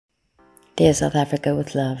Dear South Africa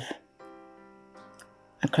with love,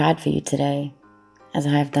 I cried for you today, as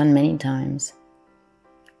I have done many times.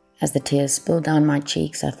 As the tears spilled down my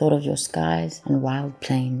cheeks, I thought of your skies and wild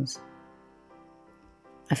plains.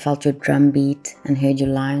 I felt your drum beat and heard your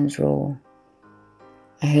lions roar.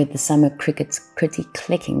 I heard the summer crickets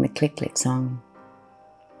clicking the click-click song.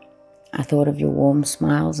 I thought of your warm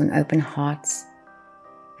smiles and open hearts,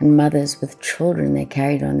 and mothers with children they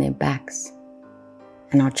carried on their backs,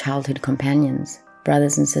 and our childhood companions,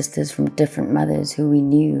 brothers and sisters from different mothers who we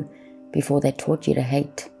knew before they taught you to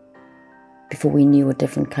hate, before we knew what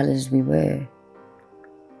different colors we were.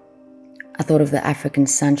 I thought of the African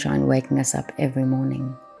sunshine waking us up every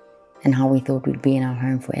morning, and how we thought we'd be in our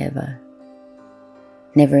home forever,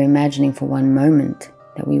 never imagining for one moment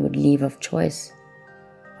that we would leave of choice,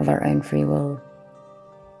 of our own free will.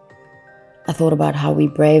 I thought about how we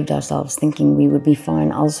braved ourselves thinking we would be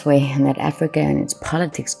fine elsewhere and that Africa and its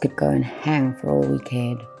politics could go and hang for all we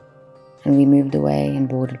cared. And we moved away and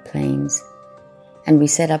boarded planes. And we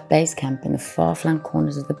set up base camp in the far-flung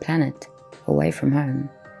corners of the planet, away from home.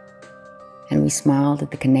 And we smiled at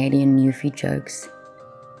the Canadian Newfie jokes.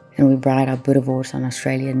 And we bride our boerewors on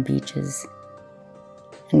Australian beaches.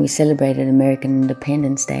 And we celebrated American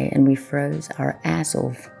Independence Day, and we froze our ass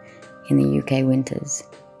off in the UK winters.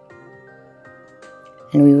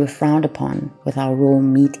 And we were frowned upon with our raw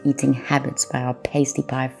meat-eating habits by our pasty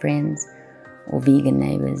pie friends or vegan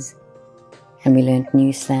neighbors. And we learned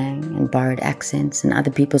new slang and borrowed accents and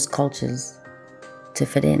other people's cultures to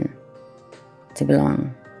fit in, to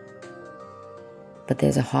belong. But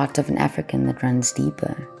there's a heart of an African that runs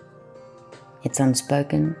deeper. It's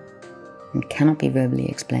unspoken and cannot be verbally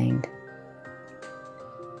explained.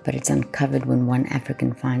 But it's uncovered when one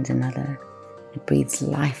African finds another. It breathes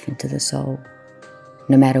life into the soul,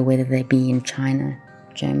 no matter whether they be in China,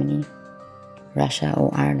 Germany, Russia,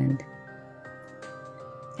 or Ireland.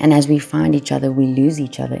 And as we find each other, we lose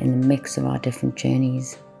each other in the mix of our different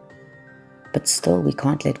journeys. But still we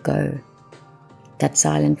can't let go. That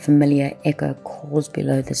silent familiar echo calls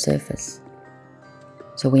below the surface.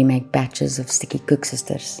 So we make batches of sticky cook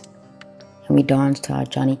sisters, and we dance to our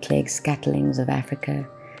Johnny Clegg scatterlings of Africa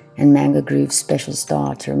and Mango Groove's Special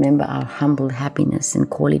Star to remember our humbled happiness and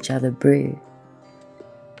call each other brew.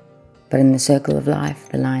 But in the circle of life,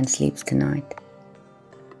 the lion sleeps tonight.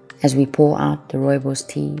 As we pour out the rooibos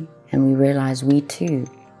tea and we realize we too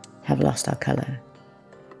have lost our color.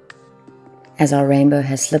 As our rainbow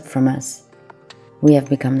has slipped from us, we have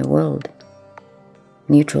become the world,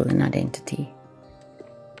 neutral in identity.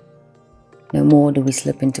 No more do we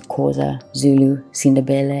slip into Xhosa, Zulu,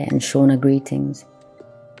 Sindebele and Shona greetings,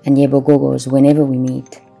 and Yebogogos whenever we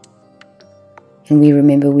meet. And we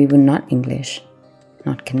remember we were not English,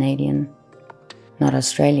 not Canadian, not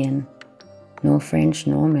Australian, nor French,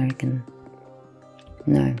 nor American.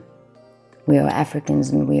 No, we are Africans,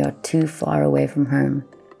 and we are too far away from home,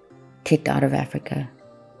 kicked out of Africa,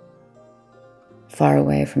 far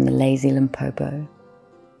away from the lazy Limpopo,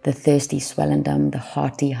 the thirsty Swellendam, the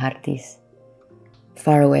hearty Harties,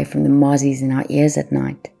 far away from the mozzies in our ears at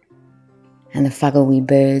night, and the fugglewee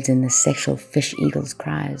birds and the sexual fish eagles'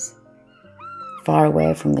 cries, far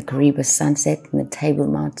away from the Kariba sunset and the Table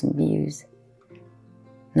Mountain views.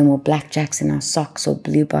 No more blackjacks in our socks or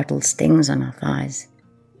blue bottle stings on our thighs.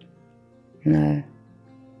 No,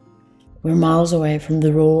 we're miles away from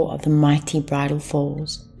the roar of the mighty bridal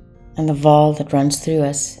falls and the Vaal that runs through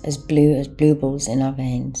us as bluebells in our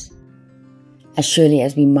veins. As surely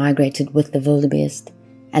as we migrated with the wildebeest,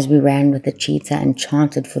 as we ran with the cheetah and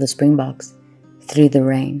chanted for the springboks, through the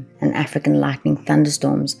rain and African lightning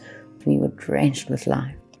thunderstorms, we were drenched with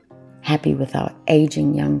life, happy with our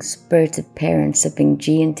aging young spirited parents sipping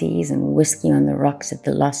G&Ts and whiskey on the rocks at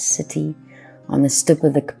the lost city, on the stoep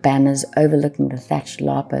of the cabanas overlooking the thatched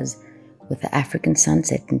lapas with the African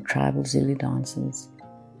sunset and tribal Zulu dances.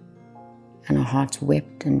 And our hearts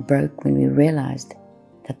wept and broke when we realized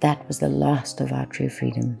that that was the last of our true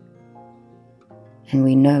freedom. And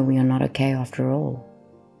we know we are not okay after all.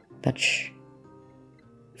 But shh,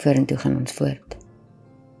 vorentoe gaan ons voort.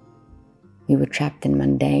 We were trapped in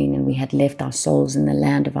mundane, and we had left our souls in the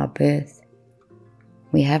land of our birth.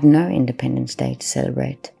 We have no Independence Day to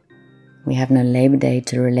celebrate. We have no Labor Day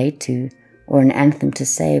to relate to, or an anthem to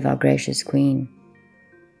save our gracious Queen.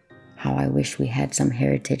 How I wish we had some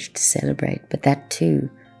heritage to celebrate, but that too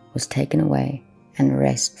was taken away and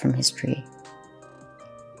erased from history.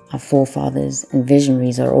 Our forefathers and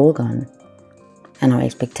visionaries are all gone, and our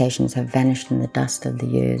expectations have vanished in the dust of the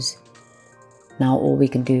years. Now all we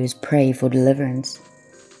can do is pray for deliverance,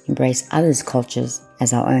 embrace others' cultures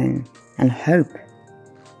as our own, and hope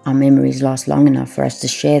Our memories last long enough for us to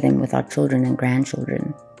share them with our children and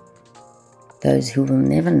grandchildren, those who will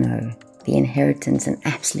never know the inheritance and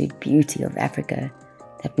absolute beauty of Africa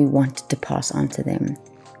that we wanted to pass on to them.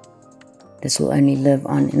 This will only live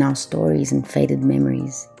on in our stories and faded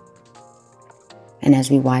memories. And as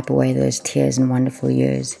we wipe away those tears and wonderful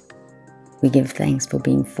years, we give thanks for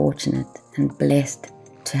being fortunate and blessed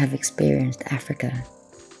to have experienced Africa.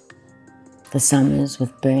 The summers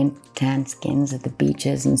with burnt, tanned skins at the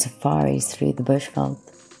beaches and safaris through the bushveld.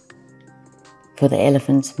 For the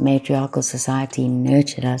elephants, matriarchal society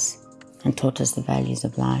nurtured us and taught us the values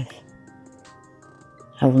of life.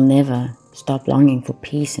 I will never stop longing for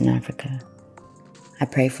peace in Africa. I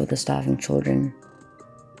pray for the starving children,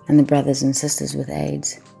 and the brothers and sisters with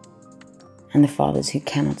AIDS, and the fathers who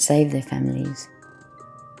cannot save their families,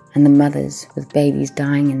 and the mothers with babies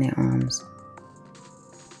dying in their arms.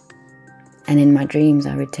 And in my dreams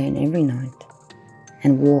I return every night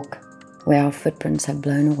and walk where our footprints have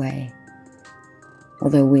blown away.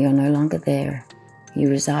 Although we are no longer there, you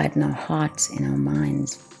reside in our hearts, in our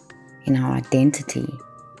minds, in our identity,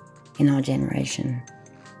 in our generation.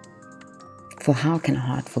 For how can a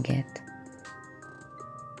heart forget?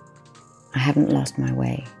 I haven't lost my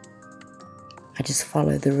way. I just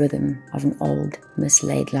follow the rhythm of an old,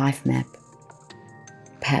 mislaid life map.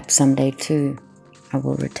 Perhaps someday too, I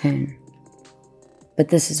will return. But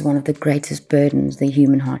this is one of the greatest burdens the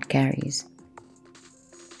human heart carries,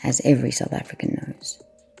 as every South African knows.